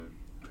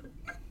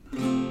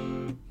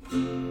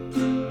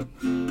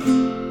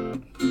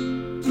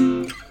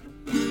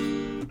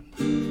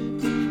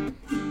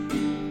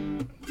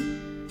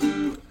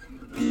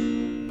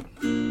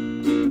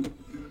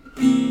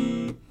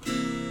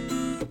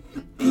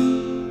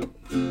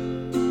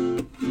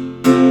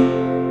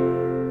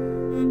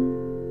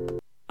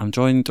I'm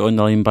joined on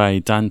the line by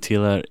Dan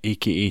Taylor,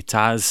 aka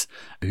Taz,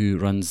 who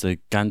runs the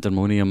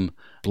Gandermonium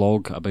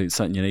blog about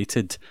Sutton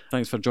United.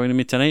 Thanks for joining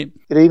me tonight.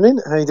 Good evening,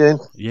 how you doing?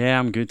 Yeah,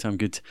 I'm good.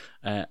 Good.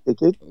 I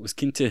was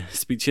keen to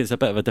speak to you. It's a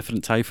bit of a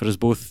different tie for us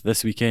both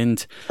this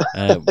weekend.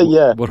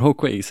 Yeah. We're all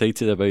quite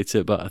excited about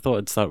it, but I thought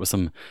I'd start with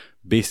some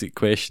basic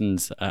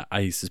questions.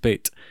 I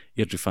suspect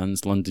Airdrie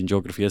fans' London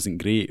geography isn't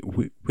great.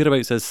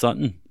 Whereabouts is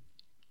Sutton?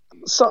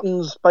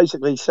 Sutton's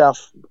basically to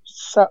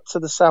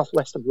the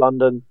southwest of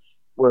London.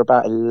 We're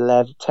about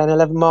 11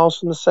 miles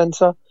from the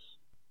centre.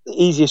 The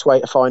easiest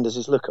way to find us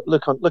is look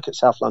at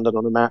South London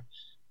on a map,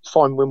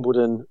 find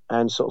Wimbledon,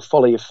 and sort of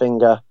follow your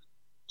finger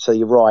to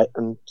your right.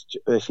 And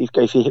if you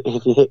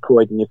hit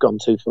Croydon, you've gone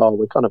too far.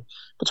 We're kind of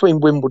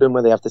between Wimbledon,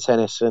 where they have the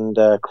tennis, and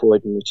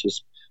Croydon, which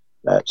is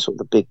sort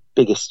of the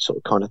biggest sort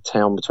of kind of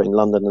town between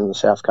London and the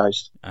south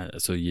coast.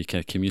 So you're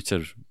kind of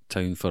commuter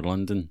town for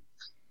London.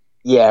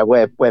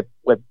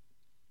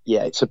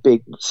 Yeah,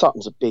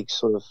 Sutton's a big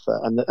sort of,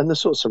 and the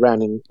sort of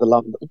surrounding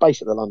the base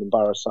of the London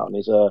Borough of Sutton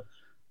is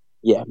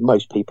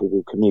most people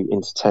will commute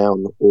into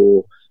town,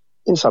 or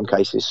in some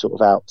cases sort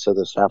of out to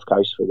the south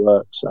coast for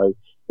work. So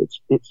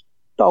it's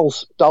dull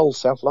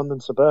South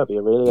London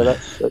suburbia, really.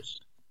 That's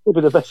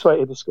probably the best way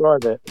to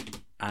describe it.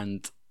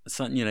 And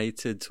Sutton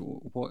United,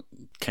 what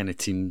kind of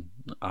team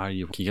are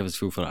you? Can you give us a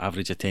feel for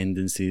average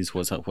attendances?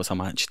 What's a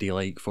match day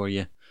like for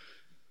you?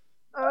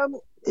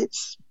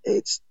 It's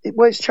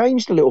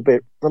changed a little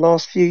bit the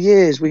last few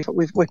years. We've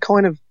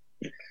kind of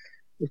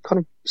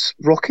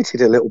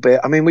rocketed a little bit.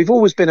 I mean, we've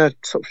always been a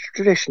sort of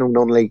traditional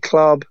non-league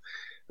club,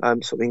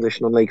 sort of English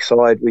non-league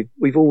side.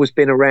 We've always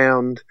been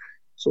around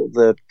sort of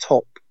the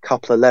top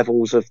couple of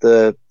levels of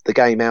the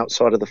game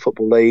outside of the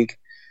Football League,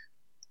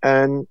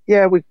 and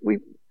we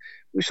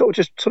sort of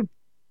just sort of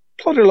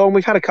plodded along.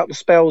 We've had a couple of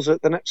spells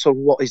at the sort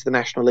of what is the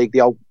National League,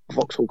 the old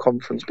Vauxhall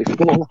Conference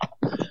before,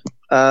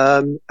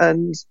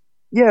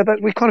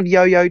 we kind of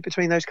yo-yoed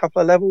between those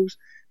couple of levels,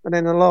 and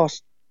then the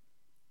last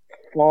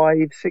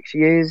 5-6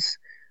 years,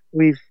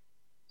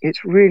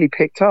 it's really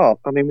picked up.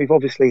 I mean, we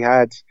obviously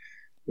had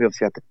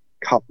the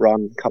cup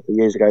run a couple of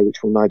years ago, which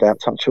we'll no doubt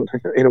touch on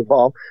in a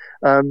while.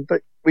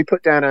 But we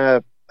put down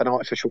an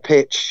artificial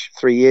pitch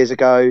 3 years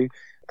ago,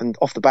 and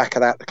off the back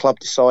of that, the club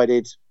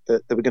decided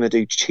that they were going to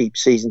do cheap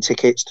season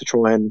tickets to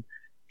try and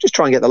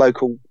get the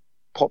local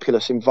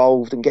populace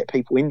involved and get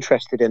people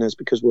interested in us,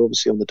 because we're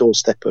obviously on the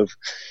doorstep of,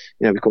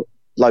 we've got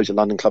loads of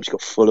London clubs. You've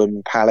got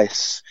Fulham,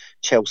 Palace,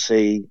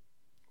 Chelsea,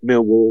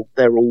 Millwall.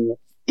 They're all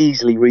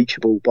easily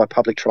reachable by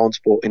public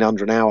transport in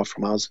under an hour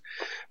from us.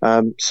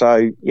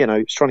 So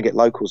it's trying to get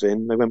locals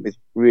in. They went with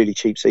really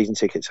cheap season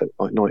tickets at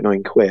like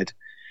 £99,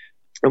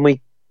 and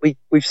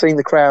we've seen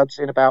the crowds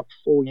in about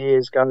 4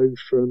 years go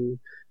from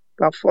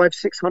about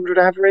 500-600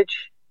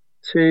 average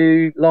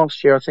to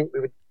last year. I think we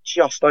were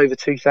just over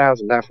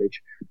 2,000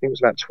 average. I think it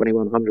was about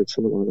 2,100,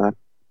 something like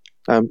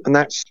that. And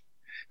that's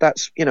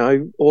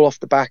all off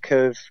the back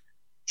of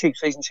cheap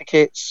season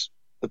tickets,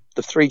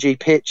 the 3G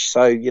pitch,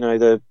 so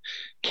the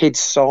kids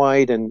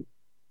side, and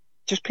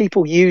just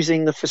people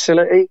using the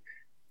facility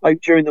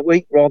during the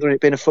week rather than it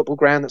being a football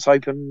ground that's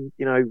open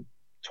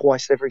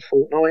twice every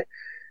fortnight.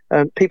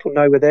 People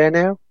know we're there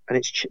now,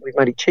 and we've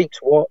made it cheap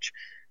to watch,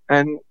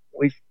 and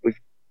we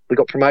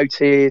got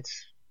promoted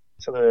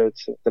to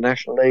the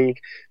National League,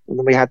 and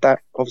then we had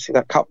that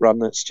cup run.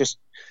 That's just,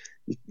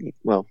 if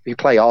you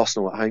play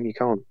Arsenal at home, you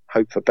can't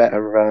hope for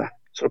better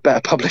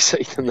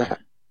publicity than that.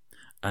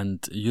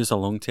 And you as a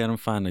long-term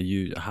fan, are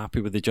you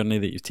happy with the journey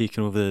that you've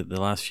taken over the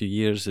last few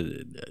years?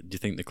 Do you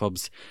think the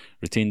club's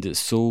retained its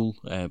soul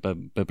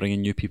by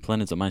bringing new people in?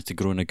 Has it managed to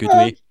grow in a good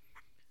way?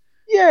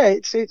 Yeah,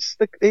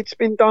 it's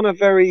been done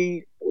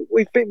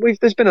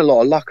there's been a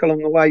lot of luck along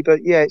the way,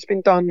 but yeah, it's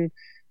been done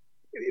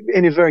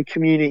in a very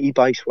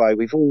community-based way.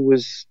 We've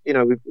always,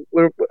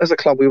 we're as a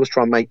club, we always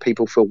try and make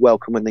people feel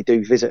welcome when they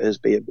do visit us,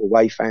 be it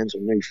away fans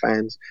or new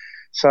fans.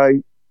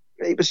 So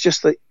it was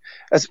just that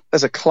as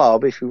a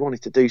club, if we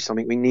wanted to do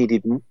something,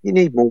 you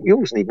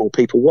always need more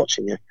people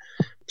watching you.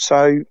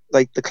 So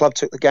the club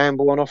took the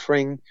gamble on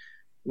offering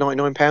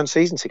 £99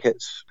 season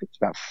tickets. I think it's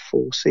about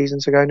 4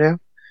 seasons ago now.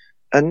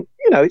 And,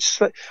 I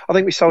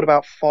think we sold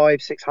about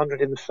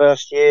 500-600 in the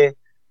first year,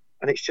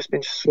 and it's just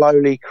been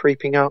slowly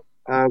creeping up.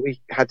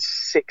 We had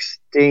just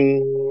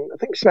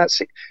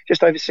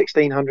over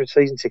 1,600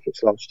 season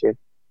tickets last year.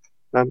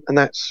 And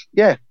that's,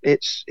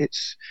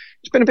 it's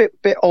been a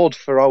bit odd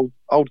for old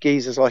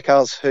geezers like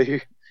us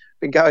who've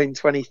been going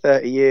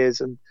 20-30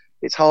 years, and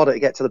it's harder to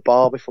get to the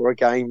bar before a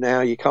game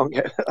now. You can't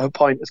get a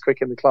pint as quick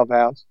in the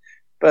clubhouse.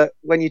 But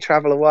when you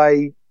travel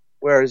away,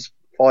 whereas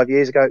 5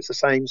 years ago it's the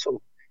same sort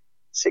of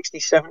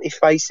 60-70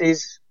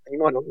 faces, and you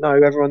might not know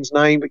everyone's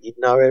name, but you'd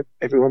know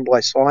everyone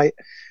by sight.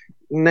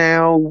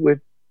 Now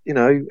we're,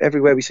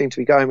 everywhere we seem to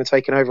be going, we're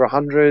taking over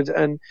 100,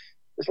 and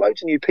there's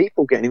loads of new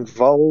people getting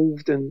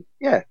involved, and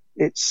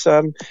it's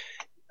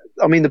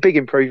the big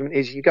improvement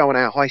is you go on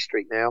our high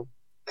street now.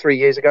 3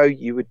 years ago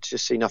you would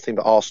just see nothing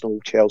but Arsenal,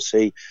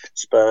 Chelsea,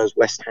 Spurs,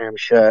 West Ham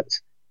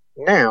shirts.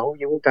 Now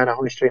you walk down a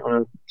high street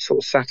on a sort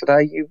of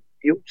Saturday,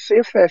 you'll see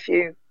a fair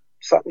few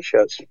Sutton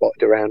shirts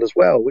spotted around as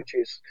well, which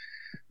is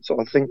sort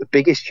of, I think, the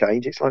biggest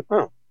change. It's like,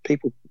 oh,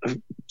 people have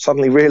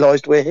suddenly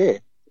realised we're here.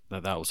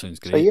 That all sounds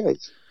great.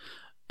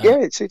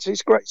 So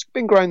it's great. It's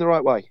been growing the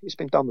right way. It's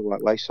been done the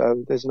right way.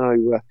 So there's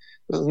no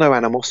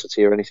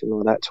animosity or anything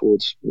like that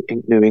towards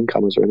new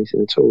incomers or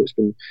anything at all.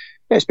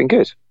 It's been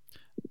good.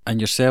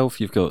 And yourself,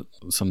 you've got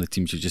some of the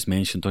teams you just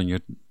mentioned on your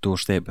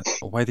doorstep.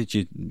 Why did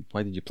you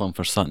plumb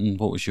for Sutton?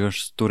 What was your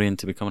story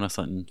into becoming a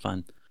Sutton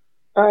fan?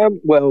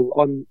 Well,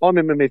 I'm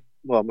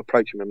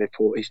approaching my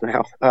mid-40s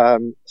now.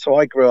 So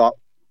I grew up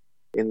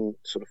in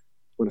sort of,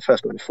 when I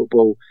first got into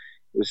football,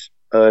 it was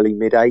early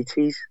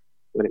mid-80s,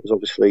 when it was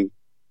obviously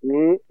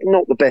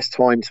not the best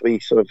time to be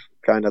sort of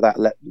going to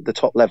the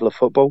top level of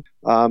football.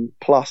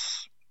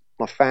 Plus,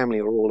 my family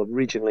are all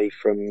originally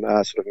from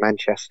sort of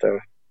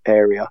Manchester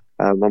area.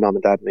 My mum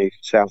and dad moved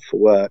south for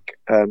work,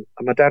 and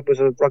my dad was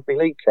a rugby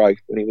league pro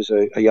when he was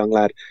a young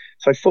lad.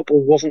 So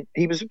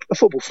he was a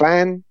football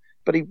fan,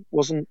 but he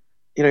wasn't,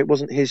 it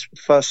wasn't his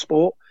first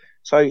sport.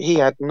 So he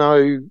had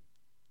no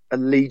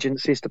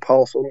allegiances to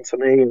pass on to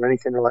me or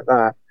anything like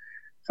that.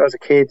 So as a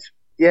kid,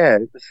 I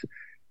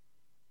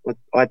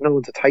had no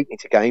one to take me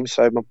to games.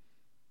 So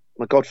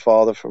my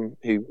godfather,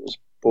 who was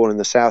born in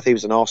the south, he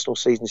was an Arsenal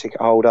season ticket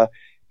holder.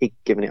 He'd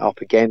given it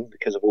up again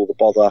because of all the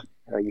bother.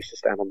 I used to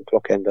stand on the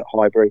clock end at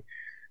Highbury.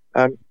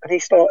 And he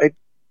started,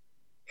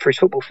 for his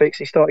football fix,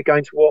 he started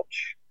going to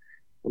watch.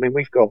 I mean,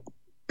 we've got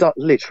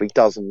literally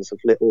dozens of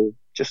little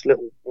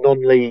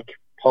non-league,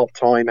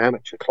 part-time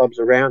amateur clubs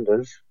around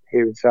us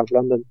here in South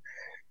London.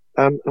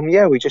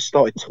 We just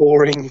started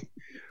touring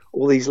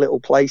all these little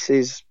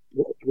places,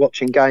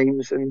 watching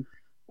games. And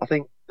I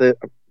think that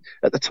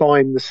at the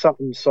time, the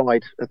Sutton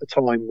side at the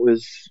time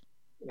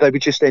they were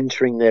just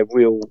entering their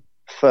real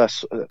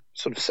first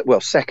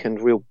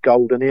second real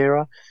golden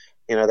era.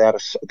 They had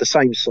the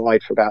same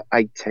side for about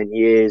 8-10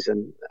 years,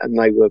 and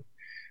they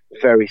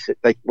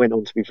went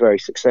on to be very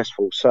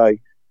successful. So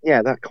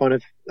that kind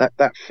of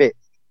that fit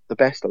the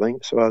best, I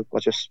think. So I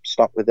just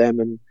stuck with them,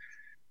 and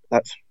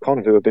that's kind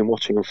of who I've been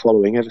watching and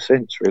following ever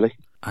since, really.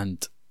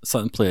 And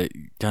Sutton play at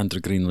Gander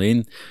Green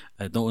Lane.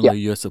 Not only are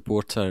you a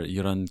supporter,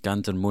 you're on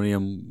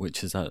Gandermonium,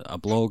 which is a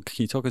blog.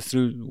 Can you talk us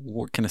through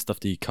what kind of stuff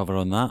do you cover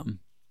on that?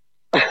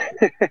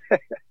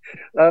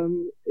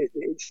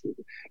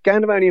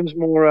 Gandermonium's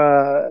more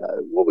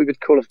what we would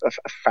call a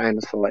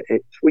fan site.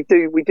 We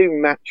do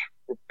match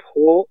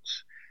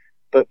reports,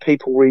 but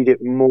people read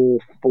it more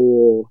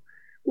for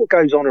what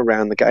goes on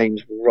around the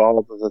games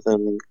rather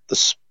than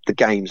the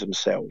games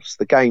themselves.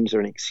 The games are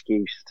an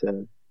excuse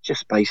to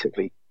just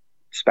basically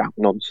spout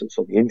nonsense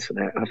on the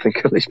internet. I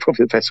think is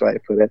probably the best way to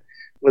put it.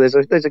 Well,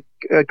 there's a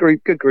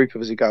good group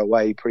of us who go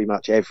away pretty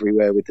much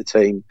everywhere with the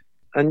team,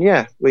 and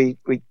we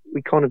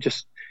kind of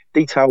just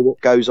detail what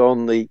goes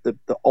on, the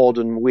odd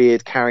and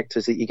weird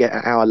characters that you get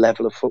at our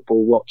level of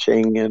football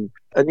watching, and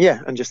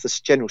just the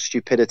general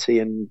stupidity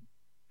and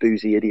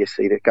boozy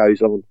idiocy that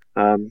goes on.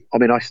 I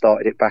mean, I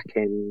started it back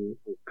in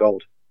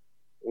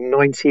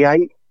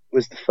 98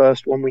 was the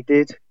first one we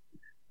did,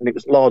 and it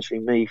was largely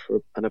me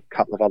and a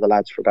couple of other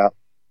lads for about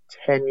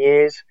 10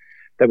 years.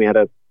 Then we had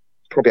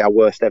probably our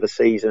worst ever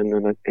season,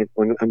 and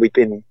we'd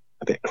been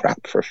a bit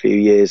crap for a few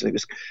years. And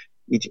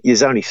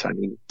there's only so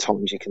many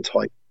times you can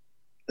type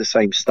the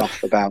same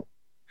stuff about,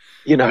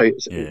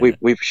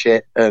 we've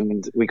shit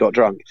and we got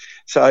drunk.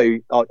 So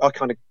I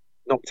kind of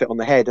knocked it on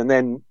the head, and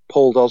then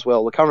Paul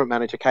Doswell, the current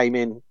manager, came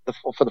in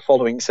for the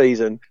following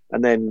season,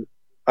 and then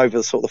over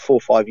the sort of 4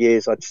 or 5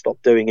 years I'd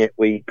stopped doing it,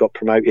 we got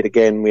promoted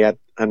again. We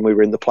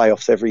were in the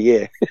playoffs every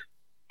year.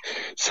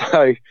 So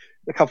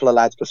a couple of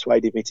lads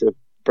persuaded me to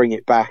bring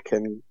it back,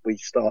 and we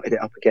started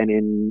it up again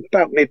in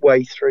about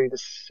midway through the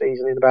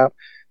season in about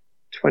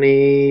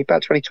 2012,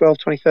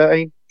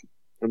 2013,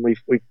 and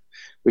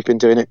we've been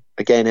doing it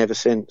again ever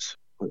since.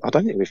 I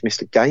don't think we've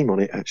missed a game on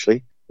it,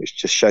 actually, which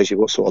just shows you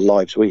what sort of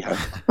lives we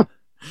have.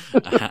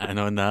 And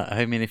on that,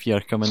 how many of you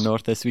are coming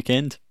north this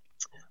weekend?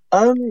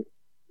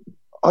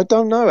 I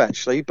don't know,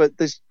 actually, but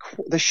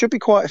there should be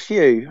quite a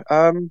few.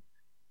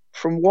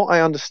 From what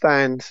I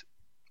understand,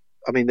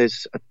 I mean,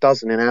 there's a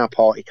dozen in our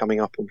party coming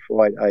up on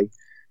Friday.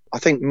 I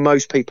think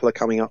most people are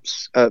coming up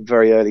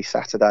very early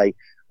Saturday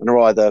and are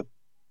either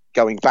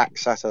going back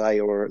Saturday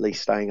or at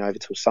least staying over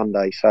till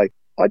Sunday. So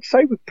I'd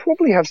say we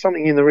probably have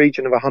something in the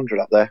region of 100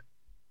 up there.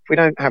 If we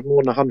don't have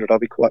more than 100, I'll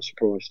be quite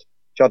surprised,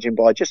 judging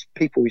by just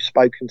people we've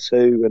spoken to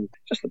and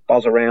just the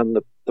buzz around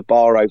the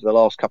bar over the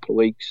last couple of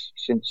weeks,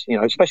 since,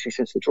 especially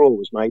since the draw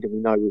was made and we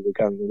know we were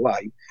going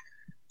away.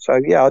 So,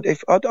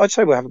 I'd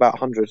say we'll have about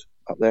 100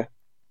 up there.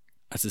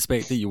 I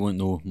suspect that you won't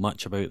know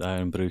much about the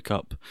Iron Brew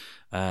Cup.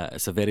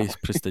 It's a very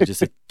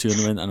prestigious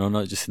tournament, and I'm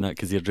not just saying that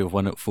because you've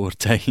won it 4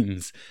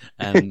 times.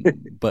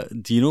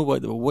 But do you know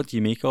what do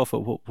you make of it?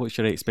 What's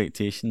your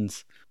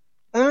expectations?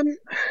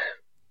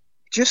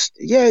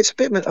 It's a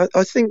bit.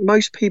 I think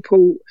most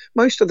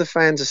of the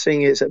fans are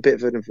seeing it as a bit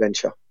of an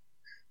adventure.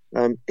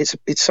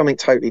 It's something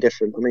totally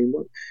different. I mean,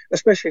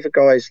 especially for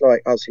guys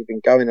like us who've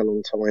been going a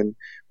long time,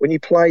 when you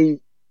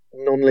play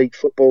non-league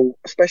football,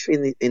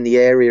 especially in the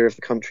area of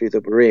the country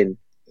that we're in,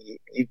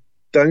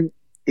 don't.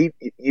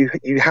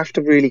 You have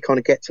to really kind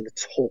of get to the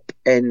top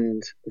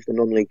end of the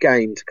non-league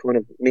game to kind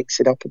of mix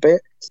it up a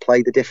bit,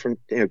 play the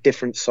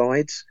different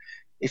sides.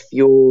 If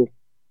you're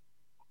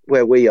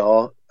where we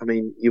are, I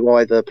mean, you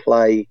either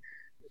play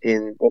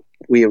in what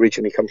we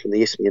originally come from,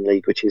 the Isthmian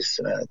League, which is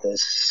the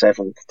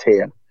 7th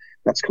tier.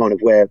 That's kind of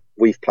where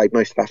we've played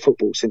most of our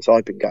football since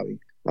I've been going.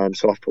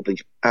 So I've probably,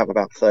 out of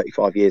about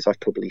 35 years, I've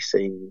probably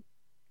seen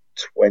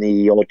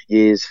 20 odd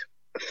years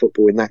of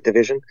football in that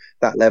division,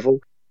 that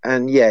level.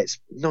 And yeah, it's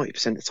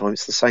 90% of the time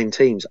it's the same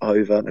teams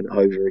over and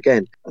over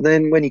again. And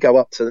then when you go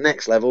up to the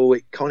next level,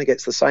 it kind of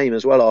gets the same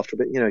as well after a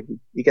bit.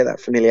 You get that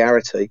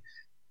familiarity.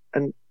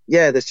 And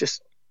yeah,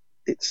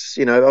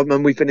 I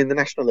mean, we've been in the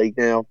National League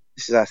now.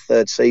 This is our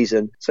 3rd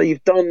season. So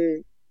you've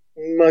done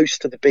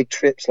most of the big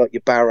trips like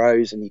your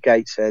Barrows and your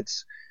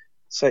Gatesheads.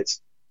 So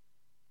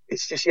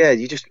it's just,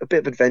 you just a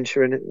bit of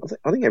adventure. And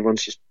I think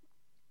everyone's just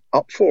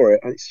up for it.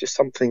 It's just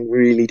something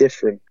really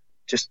different.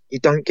 Just, you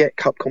don't get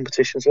cup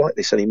competitions like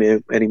this anymore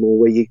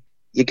where you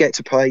get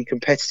to play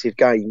competitive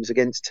games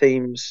against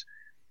teams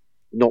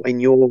not in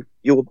your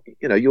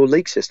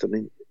league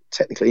system,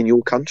 technically in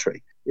your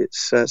country.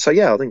 It's I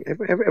think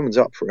everyone's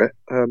up for it.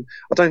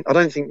 I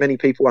don't think many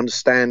people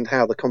understand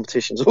how the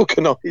competition's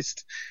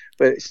organised,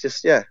 but it's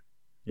just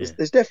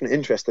there's definite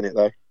interest in it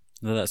though.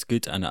 No, that's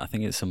good, and I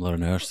think it's similar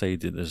on our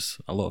side. There's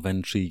a lot of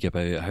intrigue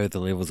about how the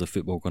levels of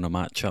football are going to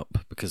match up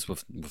because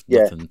we've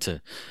nothing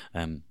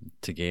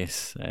to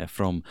guess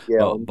from.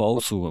 Yeah. But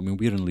also, I mean,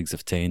 we're in leagues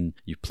of 10.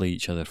 You play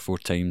each other 4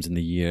 times in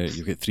the year.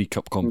 You've got 3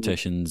 cup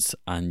competitions,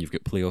 and you've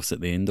got playoffs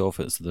at the end of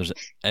it. So there's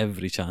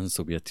every chance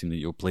there'll be a team that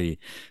you'll play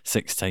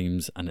 6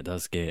 times, and it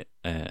does get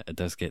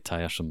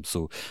tiresome.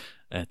 So.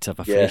 To have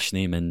a fresh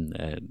name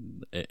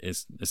in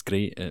is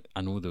great.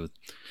 I know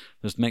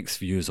there's mixed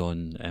views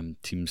on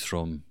teams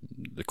from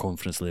the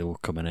conference level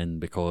coming in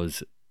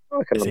because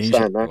I can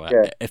understand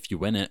that. If you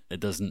win it, it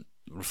doesn't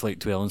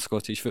reflect well on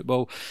Scottish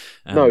football.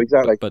 No,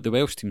 exactly. But the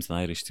Welsh teams and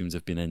the Irish teams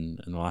have been in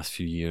the last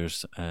few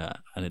years,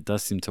 and it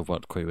does seem to have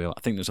worked quite well.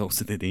 I think there's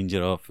also the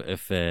danger of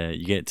if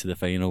you get to the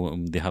final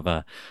and they have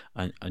a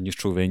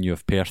neutral venue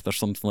of Perth or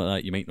something like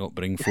that, you might not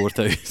bring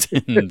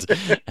 4,000.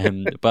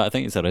 But I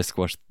think it's a risk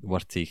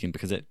worth taking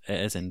because it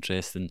is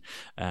interesting,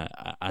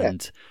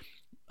 and.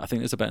 I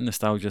think there's a bit of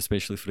nostalgia,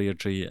 especially for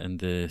Airdrie in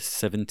the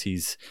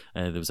 70s.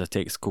 There was a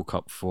Texaco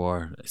Cup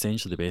for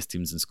essentially the best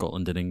teams in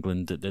Scotland and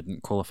England that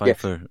didn't qualify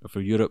for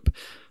Europe.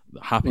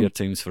 Happier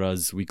times for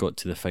us. We got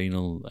to the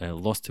final,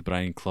 lost to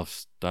Brian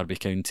Clough's Derby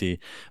County,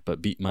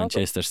 but beat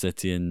Manchester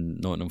City and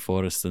Nottingham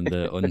Forest on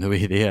the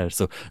way there.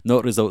 So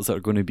not results that are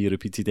going to be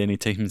repeated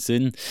anytime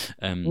soon.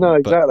 No,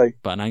 exactly.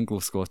 But an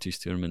Anglo-Scottish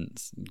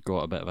tournament's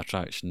got a bit of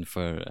attraction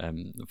for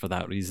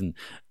that reason.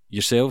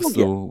 Yourselves,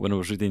 though, when I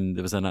was reading,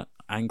 there was an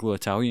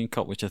Anglo-Italian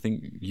Cup, which I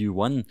think you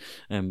won.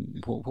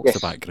 What's the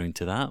background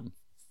to that?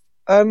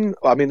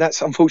 I mean,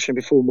 that's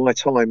unfortunately before my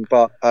time,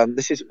 but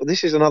this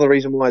is another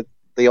reason why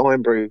the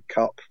Iron Brew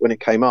Cup, when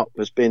it came up,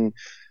 has been,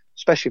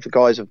 especially for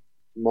guys of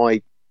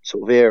my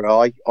sort of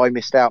era, I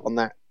missed out on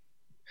that.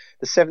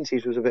 The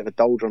 70s was a bit of a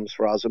doldrums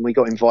for us, and we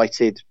got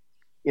invited,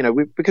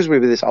 because we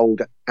were this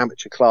old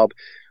amateur club.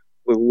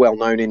 We were well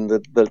known in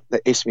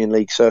the Isthmian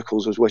League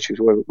circles, which was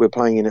where we were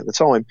playing in at the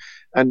time.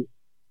 And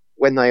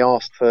when they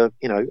asked for,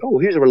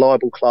 who's a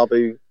reliable club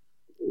who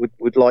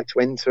would like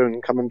to enter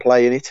and come and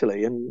play in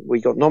Italy, and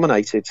we got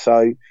nominated.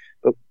 So,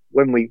 but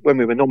when we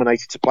were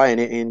nominated to play in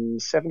it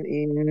in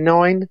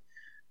 '79,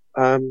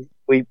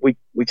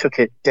 we took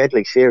it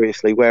deadly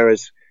seriously.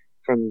 Whereas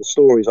from the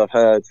stories I've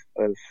heard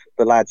of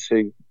the lads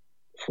who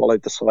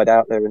followed the side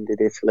out there and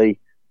did Italy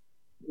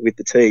with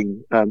the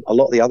team, a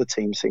lot of the other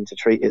teams seem to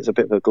treat it as a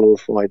bit of a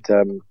glorified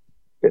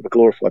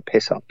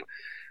piss up,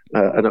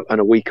 and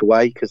a week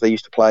away, because they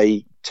used to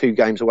play 2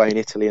 games away in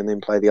Italy and then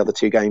play the other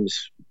 2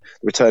 games,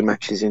 return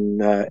matches in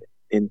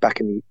back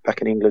in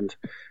England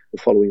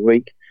the following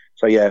week.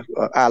 So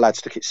our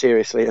lads took it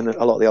seriously, and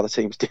a lot of the other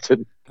teams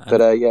didn't. But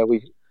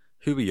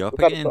who were you up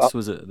against?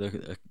 Was it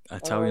the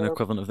Italian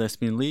equivalent of the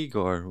Isthmian League,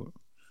 or?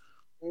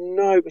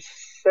 No, it was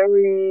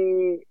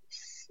the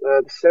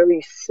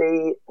Serie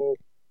C and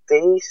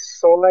D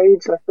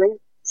sides, I think.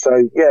 So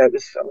it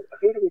was.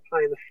 Who did we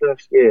play in the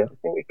first year? I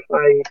think we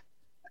played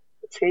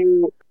the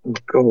team. Oh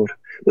God,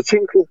 the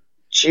team called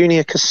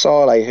Junior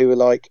Casale, who were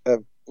like a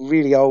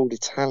really old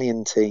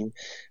Italian team,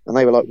 and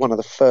they were like one of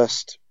the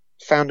first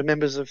founder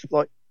members of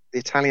like the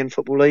Italian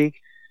Football League.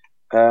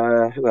 Who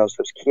else?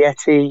 There was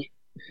Chieti,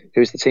 who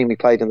was the team we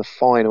played in the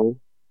final.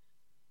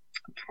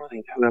 I'm trying to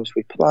think who else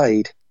we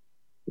played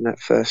in that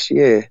first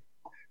year.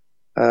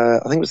 I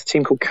think it was a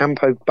team called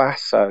Campo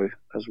Basso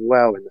as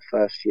well in the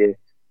first year.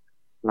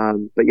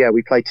 But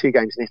we played 2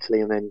 games in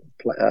Italy and then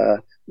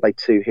played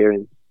 2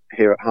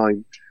 here at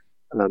home.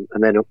 And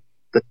then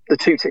the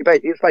 2 teams,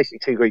 it was basically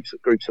 2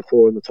 groups of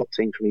 4, and the top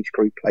team from each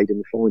group played in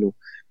the final,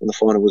 and the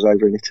final was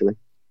over in Italy.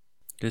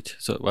 Good.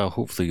 So, well,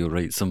 hopefully you'll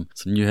write some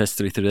new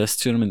history through this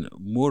tournament.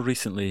 More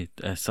recently,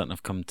 Sutton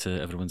have come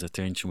to everyone's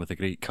attention with a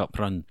great cup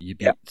run. You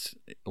beat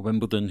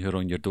Wimbledon, who are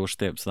on your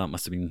doorstep, so that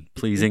must have been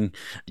pleasing.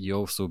 You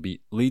also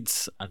beat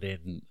Leeds, and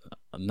then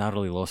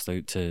narrowly lost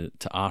out to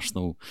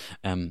Arsenal.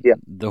 Yeah.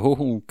 The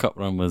whole cup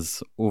run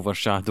was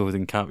overshadowed,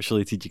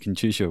 encapsulated, you can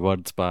choose your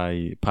words,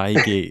 by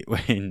Piegate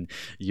when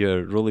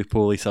your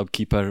roly-poly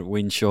sub-keeper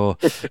Wayne Shaw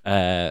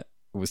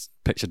was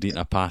pictured eating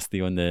a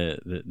pasty on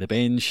the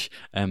bench.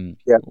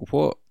 Yeah.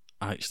 What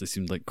actually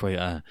seemed like quite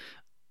a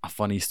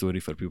funny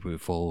story for people who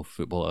follow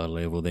football at our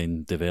level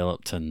then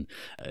developed, and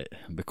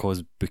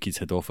because bookies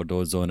had offered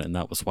odds on it and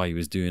that was why he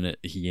was doing it,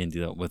 he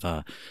ended up with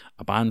a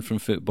ban from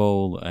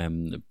football,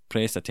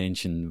 press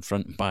attention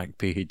front and back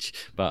page.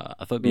 But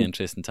I thought it'd be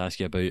interesting to ask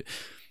you about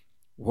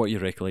what are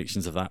your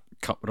recollections of that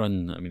cup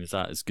run. I mean, is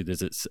that as good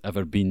as it's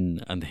ever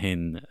been? And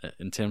then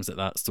in terms of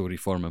that story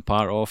forming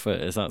part of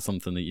it, is that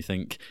something that you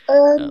think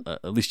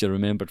at least you're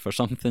remembered for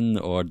something,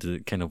 or did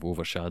it kind of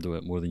overshadow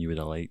it more than you would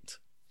have liked?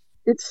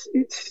 I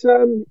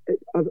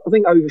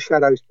think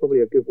overshadow is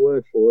probably a good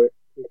word for it,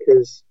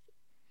 because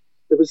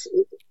there was,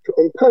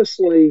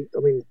 personally,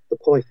 I mean, the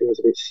pie thing was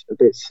a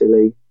bit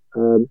silly. I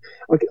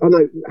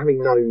know,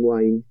 having known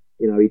Wayne,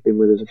 he'd been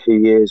with us a few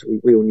years.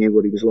 We all knew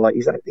what he was like.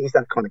 He's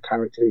that kind of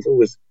character. He's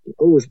always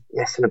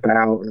messing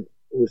about and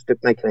always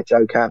making a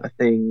joke out of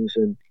things.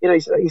 And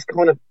he's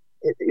kind of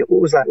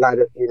always that lad.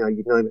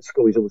 You'd know him at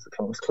school. He's always the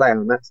class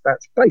clown. That's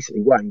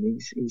basically Wayne.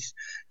 He's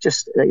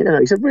just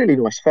he's a really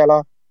nice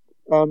fella.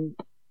 And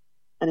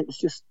it was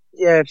just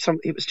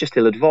it was just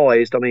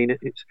ill-advised. I mean,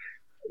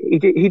 he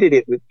did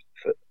it with.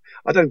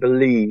 I don't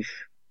believe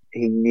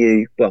he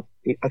knew. Well,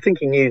 I think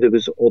he knew there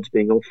was odds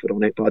being offered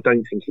on it, but I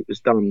don't think it was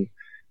done.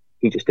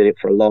 He just did it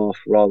for a laugh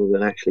rather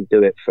than actually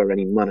do it for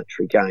any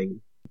monetary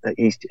gain.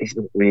 He's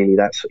not really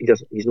that.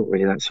 He's not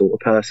really that sort of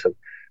person.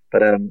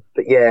 But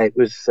yeah, it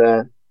was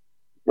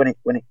when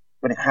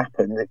it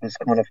happened, it was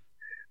kind of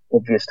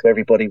obvious to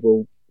everybody.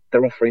 Well,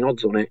 they're offering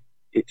odds on it.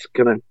 It's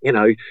gonna,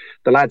 the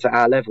lads at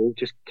our level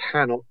just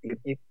cannot.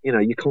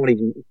 You can't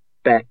even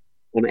bet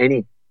on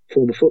any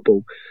form of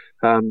football.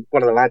 One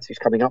of the lads who's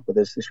coming up with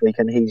us this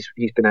weekend,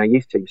 he's been our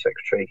youth team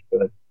secretary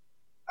for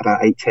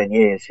about 8-10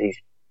 years. He's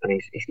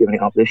given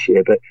it up this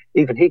year, but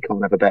even he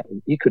can't have a bet.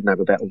 You couldn't have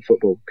a bet on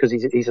football because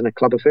he's a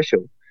club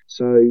official.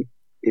 So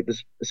it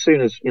was, as soon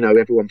as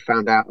everyone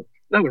found out.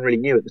 No one really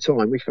knew at the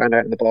time. We found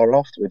out in the bar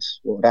afterwards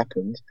what had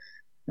happened,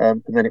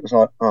 and then it was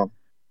like, oh,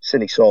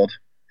 silly sod,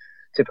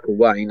 typical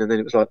Wayne. And then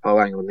it was like, oh,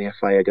 hang on, the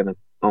FA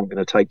aren't going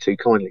to take too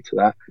kindly to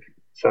that.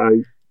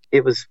 So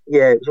it was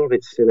all a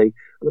bit silly.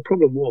 And the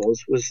problem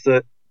was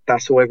that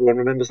that's all everyone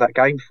remembers that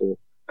game for.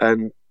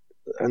 And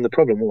the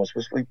problem was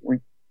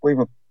we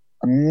were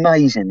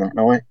amazing that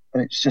night.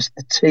 And it's just,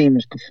 the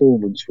team's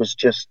performance was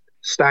just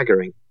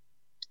staggering.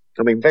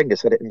 I mean, Wenger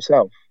said it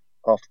himself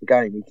after the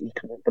game. He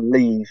couldn't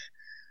believe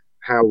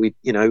how we'd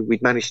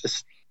managed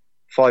to,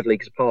 5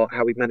 leagues apart,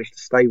 how we'd managed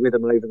to stay with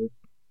them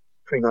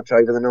pretty much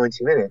over the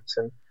 90 minutes.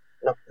 And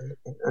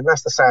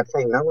that's the sad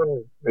thing. No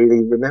one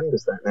really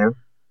remembers that now.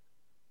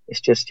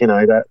 It's just,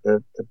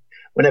 that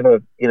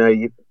whenever,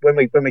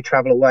 when we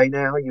travel away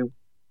now, you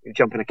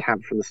jump in a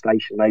cab from the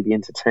station, maybe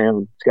into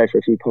town to go for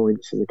a few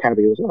pints, and the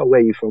cabbie was, oh, where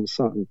are you from?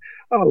 Sutton.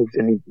 Oh,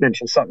 and he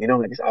mentioned Sutton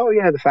United. He said, oh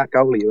yeah, the fat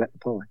goalie who ate the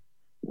pie.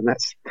 And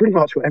that's pretty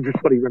much what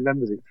everybody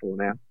remembers it for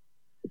now.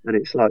 And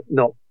it's like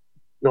not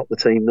the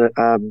team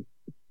that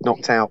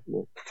knocked out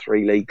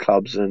 3 league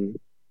clubs and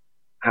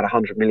had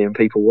 100 million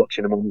people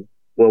watching them on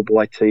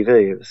worldwide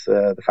TV. It was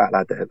the fat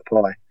lad that ate the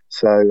pie.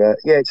 So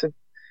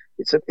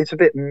it's a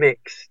bit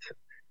mixed.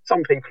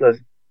 Some people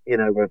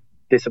were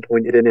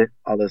disappointed in it.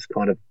 Others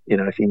kind of,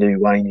 if you knew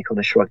Wayne, you kind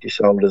of shrugged your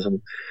shoulders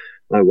and,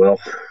 oh well.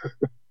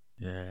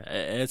 Yeah,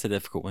 it's a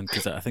difficult one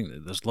because I think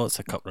that there's lots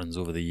of cup runs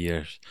over the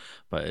years,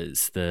 but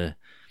it's the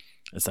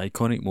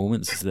iconic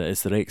moments.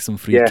 It's the Wrexham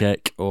free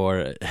kick,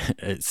 or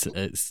it's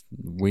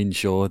Wayne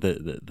Shaw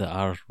that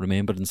are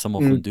remembered, and some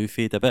of them do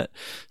fade a bit.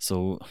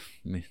 So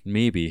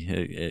maybe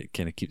it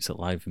kind of keeps it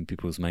live in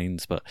people's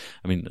minds. But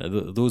I mean,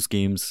 those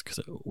games,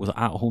 because was it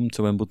at home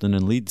to Wimbledon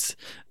and Leeds?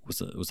 Was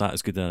that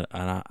as good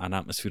an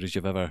atmosphere as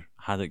you've ever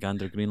had at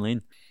Gander Green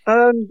Lane?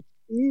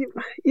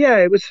 Yeah,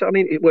 it was. I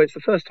mean, it's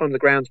the first time the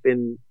ground's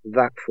been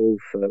that full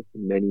for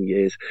many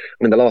years.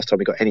 I mean, the last time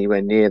we got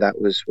anywhere near that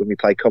was when we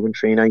played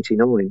Coventry in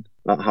 '89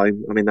 at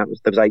home. I mean, there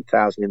was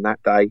 8,000 in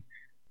that day,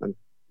 and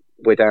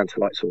we're down to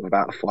like sort of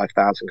about a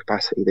 5,000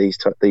 capacity these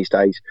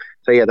days.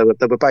 So yeah, there were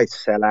both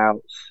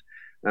sellouts.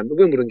 The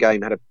Wimbledon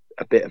game had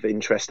a bit of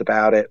interest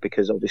about it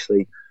because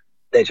obviously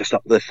they're just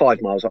they're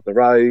 5 miles up the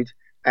road.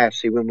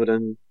 AFC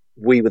Wimbledon,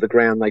 we were the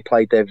ground they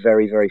played their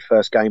very, very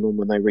first game on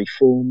when they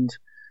reformed.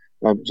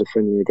 It was a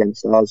friendly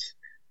against us.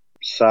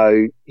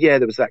 So yeah,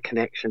 there was that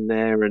connection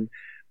there, and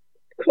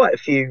quite a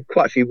few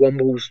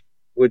Wombles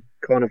would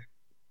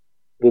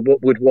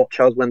watch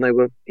us when they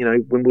were,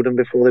 Wimbledon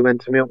before they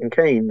went to Milton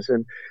Keynes,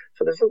 and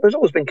so there's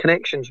always been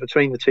connections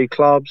between the two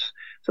clubs.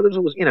 So there's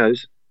always,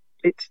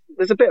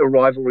 there's a bit of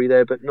rivalry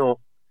there, but not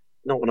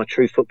on a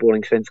true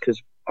footballing sense, because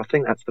I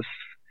think that's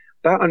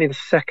about only the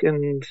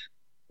second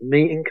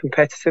meeting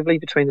competitively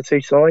between the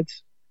two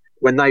sides.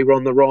 When they were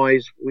on the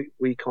rise,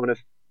 we kind of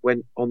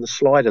went on the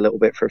slide a little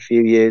bit for a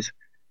few years,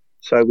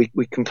 so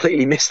we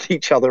completely missed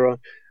each other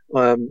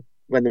when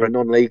they're a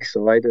non-league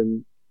side,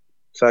 and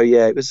So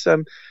yeah, it was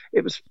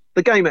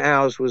the game at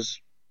ours was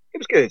it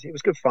was good. It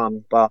was good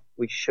fun, but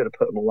we should have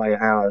put them away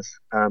at ours,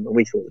 and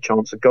we thought the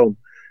chance had gone.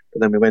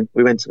 But then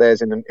we went to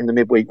theirs in the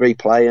midweek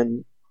replay,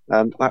 and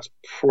that's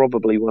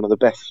probably one of the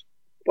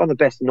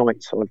best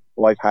nights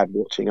I've had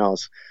watching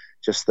us.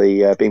 Just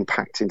the being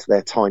packed into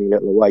their tiny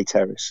little away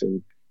terrace,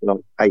 and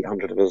like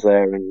 800 of us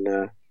there,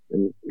 and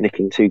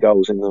nicking 2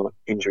 goals in the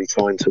injury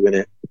time to win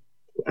it.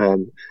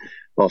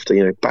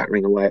 After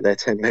battering away at their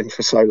 10 men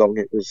for so long,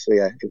 it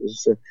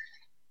was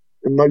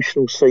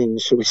emotional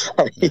scenes, shall we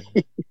say?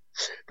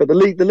 But the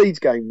Leeds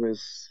game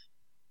was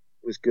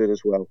good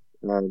as well.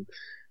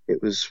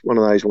 It was one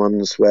of those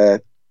ones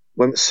where,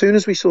 as soon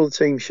as we saw the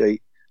team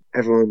sheet,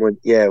 everyone went,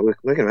 "Yeah, we're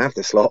going to have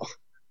this lot,"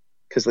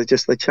 because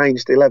they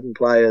changed 11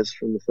 players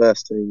from the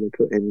first team. They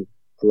put in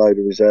a load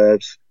of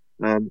reserves,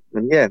 and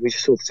yeah, we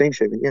just saw the team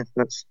sheet. And yeah,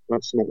 that's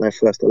not their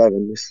first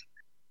 11.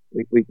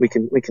 We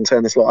can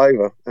turn this lot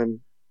over. And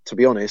to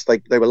be honest,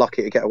 they were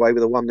lucky to get away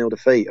with a 1-0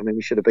 defeat. I mean,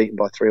 we should have beaten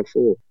by 3 or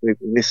 4. We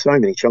missed so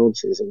many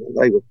chances, and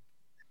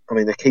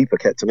the keeper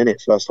kept them in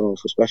it first half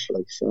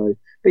especially. So,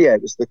 but yeah,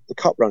 it was the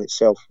cup run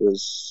itself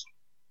was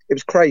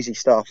crazy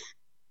stuff.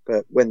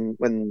 But when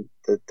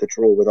the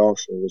draw with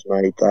Arsenal was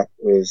made, that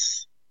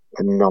was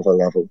another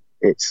level.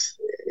 It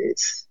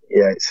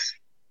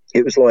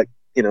was like,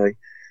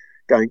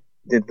 going,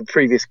 the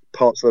previous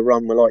parts of the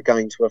run were like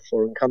going to a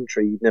foreign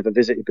country you'd never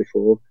visited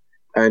before,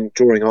 and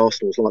drawing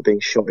Arsenal was like being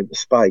shot into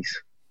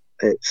space.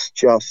 It's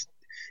just,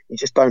 you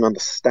just don't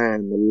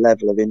understand the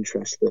level of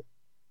interest that,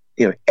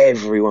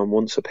 everyone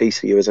wants a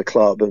piece of you as a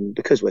club, and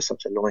because we're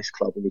such a nice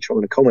club and we try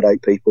and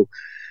accommodate people,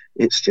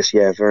 it's just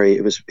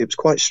it was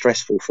quite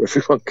stressful for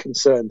everyone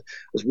concerned,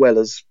 as well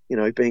as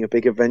being a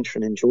big adventure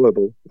and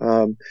enjoyable.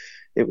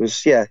 It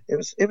was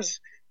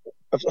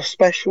a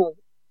special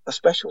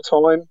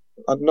time.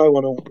 No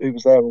one who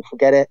was there will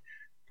forget it.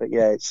 But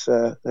yeah,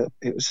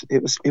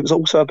 it was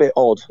also a bit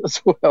odd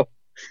as well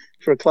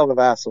for a club of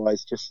our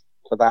size, just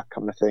for that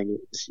kind of thing.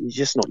 You're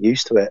just not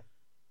used to it.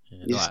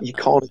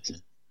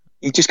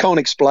 You just can't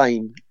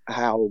explain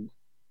how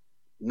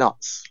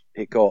nuts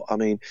it got. I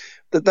mean,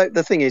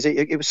 the thing is,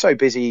 it was so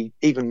busy.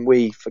 Even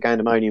for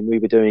Gandermonium, we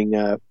were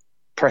doing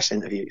press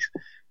interviews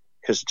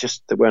because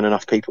just there weren't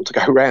enough people to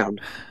go round.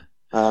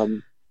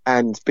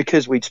 And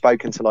because we'd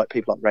spoken to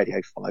people like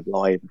Radio 5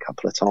 Live a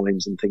couple of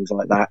times and things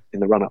like that in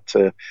the run up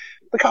to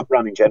the cup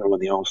run in general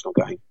and the Arsenal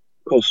game,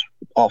 of course,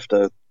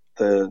 after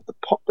the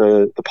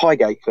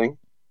Piegate thing,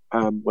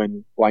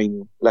 when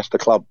Wayne left the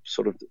club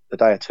sort of the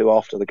day or two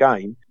after the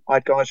game, I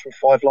had guys from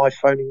 5 Live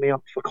phoning me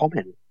up for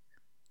comment.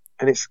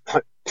 And it's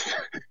like,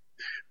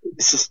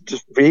 this is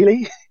just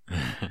really?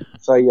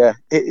 So yeah,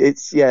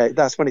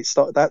 that's when it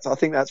started. I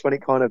think that's when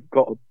it kind of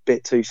got a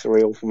bit too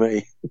surreal for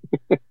me.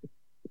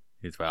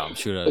 Well, I'm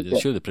sure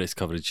the press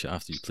coverage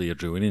after you play your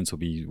Drew innings will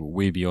be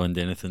way beyond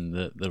anything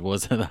that there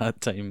was at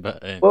that time.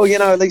 But well,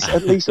 at least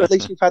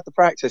we've had the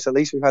practice. At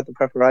least we've had the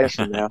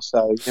preparation now.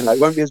 So it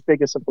won't be as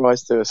big a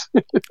surprise to us.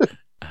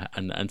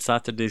 And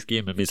Saturday's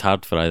game, maybe it's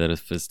hard for either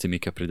of us to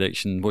make a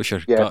prediction. What's your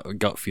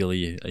gut feel? Are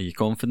you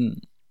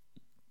confident?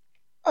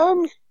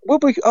 The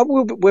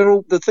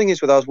thing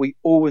is with us, we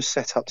always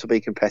set up to be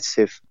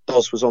competitive.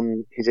 Oz was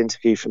on his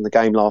interview from the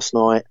game last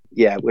night.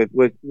 Yeah,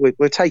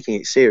 we're taking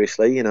it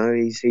seriously.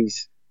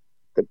 The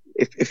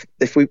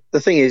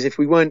thing is, if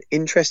we weren't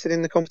interested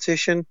in the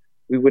competition,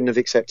 we wouldn't have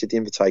accepted the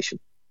invitation.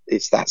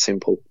 It's that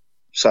simple.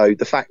 So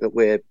the fact that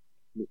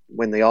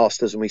when they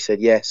asked us and we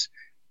said yes,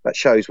 that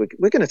shows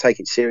we're going to take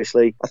it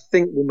seriously. I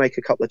think we'll make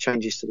a couple of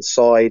changes to the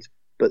side,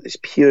 but it's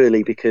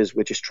purely because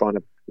we're just trying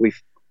to.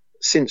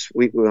 Since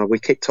we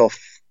kicked off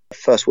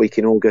first week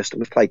in August, and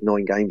we've played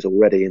 9 games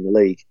already in the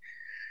league,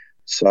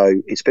 so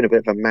it's been a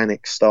bit of a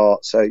manic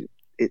start. So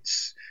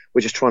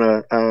we're just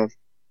trying to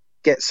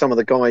get some of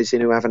the guys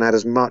in who haven't had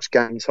as much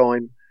game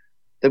time.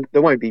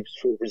 There won't be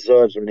sort of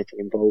reserves or anything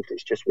involved.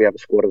 It's just we have a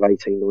squad of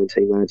 18,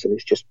 19 lads, and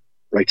it's just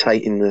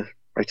rotating the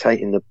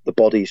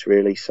bodies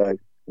really. So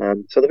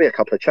there'll be a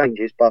couple of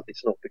changes, but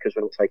it's not because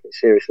we're not taking it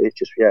seriously. It's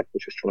just we're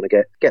just trying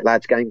to get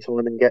lads game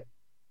time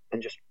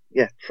and just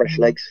fresh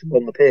legs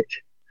on the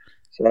pitch.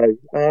 So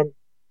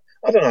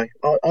I don't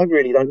know. I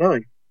really don't know.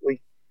 We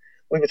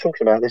were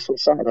talking about this on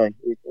Saturday.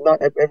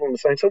 Everyone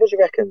was saying, "So what do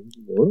you reckon?"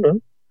 I don't know.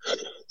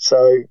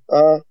 So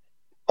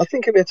I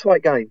think it'll be a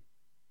tight game.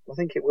 I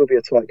think it will be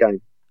a tight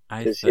game.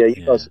 I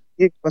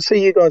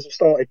see you guys have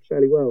started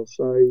fairly well.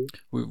 So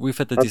we've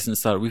had a decent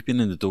start. We've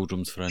been in the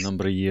doldrums for a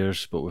number of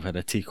years, but we've had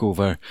a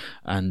takeover,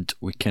 and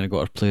we kind of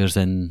got our players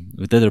in.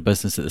 We did our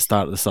business at the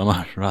start of the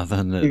summer rather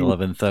than at the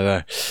 11th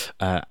hour,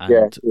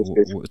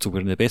 so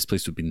we're in the best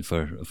place we've been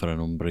for a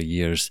number of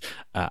years.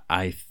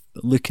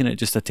 Looking at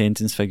just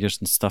attendance figures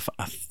and stuff,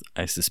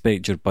 I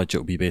suspect your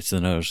budget will be better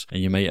than ours, and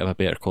you might have a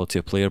better quality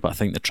of player, but I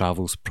think the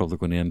travel's probably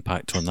going to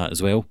impact on that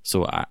as well.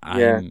 So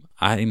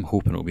I'm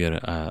hoping it'll be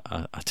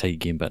a tight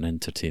game, but an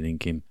entertaining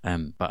game.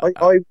 But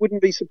I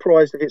wouldn't be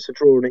surprised if it's a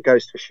draw and it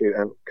goes to a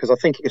shootout, because I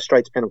think it goes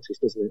straight to penalties,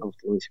 doesn't it,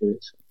 after 90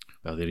 minutes?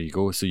 Well, there you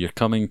go. So you're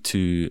coming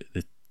to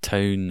the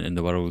town in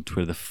the world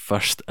where the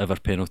first ever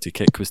penalty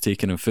kick was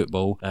taken in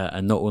football,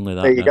 and not only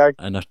There you that,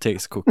 go. in our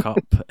Texaco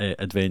Cup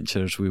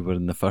adventures, we were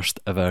in the first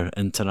ever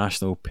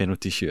international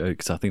penalty shootout,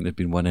 because I think there'd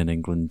been one in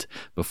England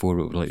before,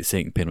 but like the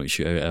second penalty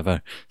shootout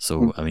ever.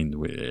 So I mean,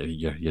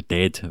 you're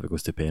dead if it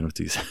goes to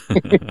penalties.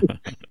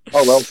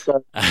 Oh well,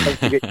 so have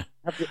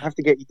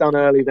to get you done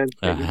early then.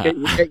 Get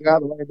you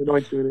out of the way in the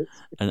 90 minutes.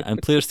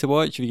 And players to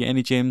watch, have you got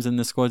any gems in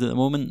the squad at the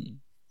moment?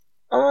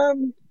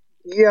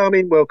 Yeah, I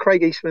mean, well,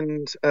 Craig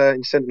Eastman's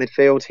in centre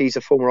midfield. He's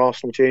a former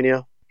Arsenal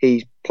junior.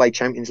 He's played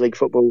Champions League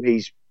football.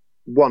 He's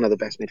one of the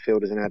best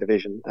midfielders in our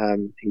division.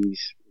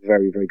 He's a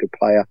very, very good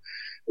player.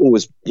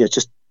 Always,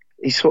 just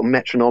he's sort of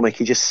metronomic.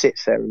 He just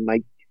sits there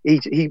and he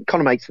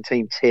kind of makes the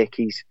team tick.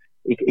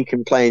 He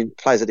can play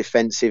as a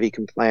defensive. He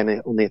can play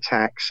on the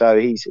attack.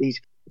 So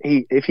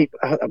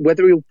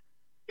whether he'll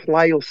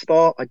play or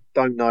start, I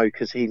don't know,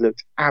 because he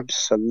looked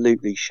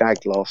absolutely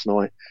shagged last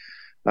night.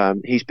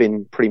 He's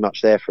been pretty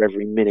much there for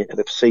every minute of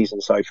the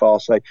season so far.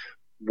 So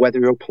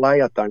whether he'll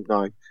play, I don't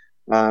know.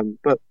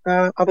 But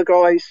other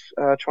guys,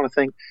 trying to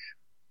think,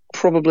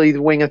 probably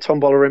the winger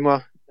Tom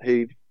Bollerimwa,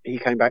 who he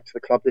came back to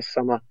the club this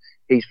summer.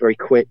 He's very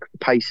quick,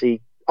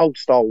 pacey, old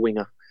style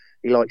winger.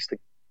 He likes to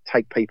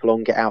take people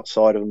on, get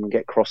outside of them, and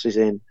get crosses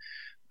in.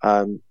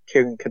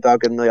 Kieran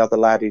Cadogan, the other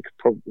lad who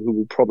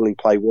will probably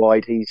play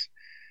wide, he's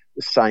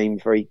the same.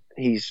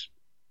 He's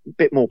a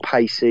bit more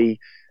pacey.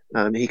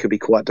 He could be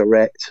quite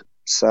direct.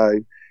 So,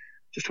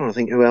 just trying to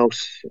think who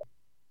else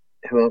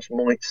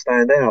might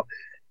stand out.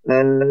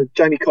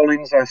 Jamie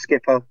Collins, our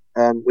skipper,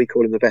 we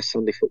call him the best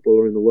Sunday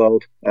footballer in the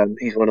world.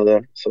 He's one of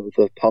the sort of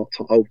the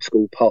old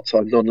school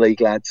part-time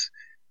non-league lads.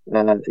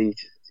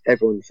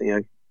 Everyone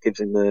gives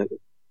him a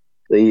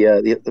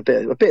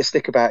bit of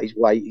stick about his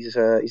weight. He's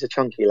a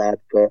chunky lad,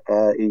 but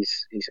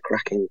he's a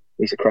cracking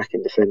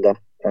defender.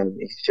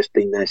 He's just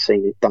been there,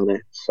 seen it, done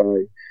it.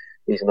 So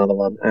he's another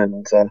one.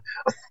 And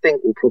I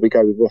think we'll probably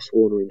go with Ross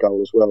Warner in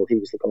goal as well. He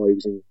was the guy who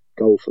was in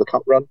goal for the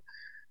cup run,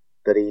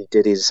 but he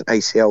did his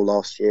ACL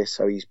last year,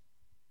 so he's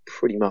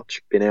pretty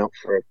much been out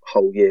for a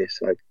whole year.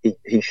 So he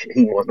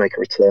might make a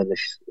return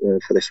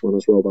for this one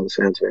as well, by the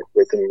sounds of it,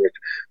 with them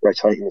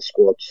rotating the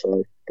squad.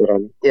 So,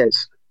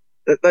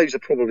 but those are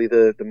probably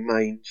the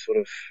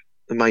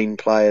main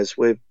players.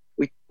 We're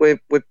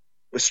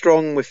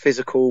strong, we're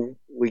physical.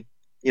 We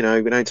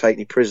don't take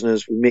any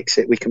prisoners.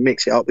 We can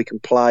mix it up. We can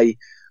play.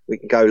 We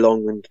can go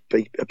long and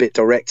be a bit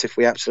direct if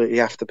we absolutely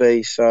have to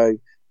be. So,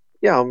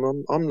 yeah,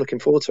 I'm looking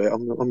forward to it.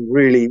 I'm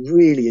really,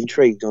 really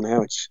intrigued on how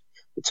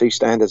the two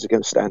standards are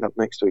going to stand up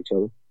next to each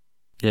other.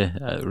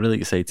 Yeah, really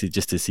excited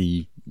just to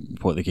see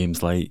what the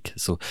game's like.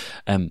 So,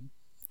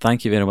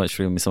 thank you very much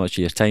for giving me so much of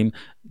your time.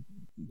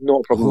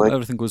 Not a problem, I hope mate.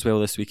 everything goes well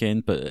this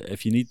weekend, but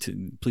if you need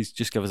to, please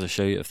just give us a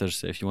shout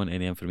if you want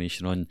any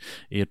information on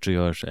Airdrie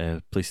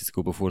or places to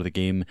go before the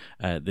game.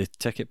 The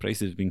ticket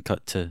prices have been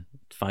cut to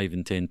 £5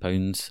 and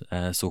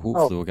 £10, so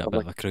hopefully we'll get a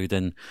bit of a crowd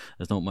in.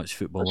 There's not much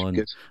football on,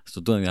 so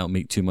don't think that'll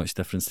make too much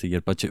difference to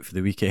your budget for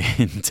the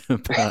weekend.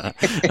 But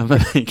I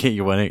might get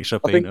you one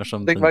extra pint or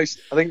something. I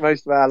think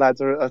most of our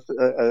lads are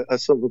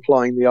sort of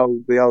applying the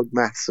old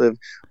maths of,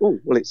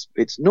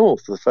 it's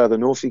north. The further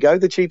north you go,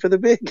 the cheaper the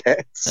beer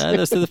gets.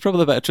 There's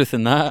probably a bit of truth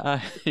in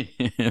that,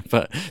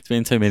 but it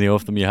depends how many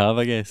of them you have,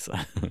 I guess.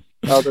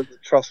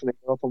 Trust me,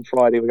 we're off on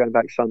Friday, we're going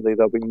back Sunday,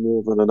 there'll be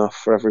more than enough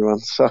for everyone.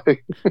 So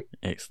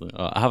excellent.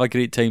 Have a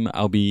great time.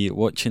 I'll be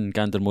watching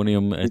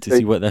Gandermonium to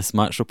see what this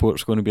match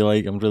report's going to be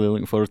like. I'm really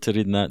looking forward to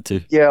reading that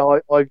too. Yeah,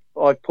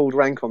 I pulled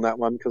rank on that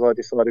one because I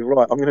decided,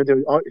 right, I'm going to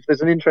do it. If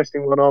there's an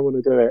interesting one, I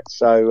want to do it.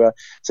 So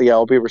yeah,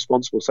 I'll be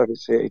responsible. So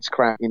if it's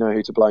crap, you know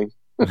who to blame.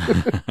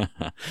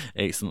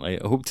 Excellent.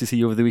 I hope to see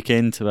you over the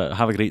weekend.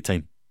 Have a great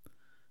time.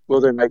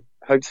 Will do, mate.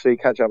 Hope to see you.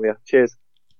 Catch up with you. Cheers.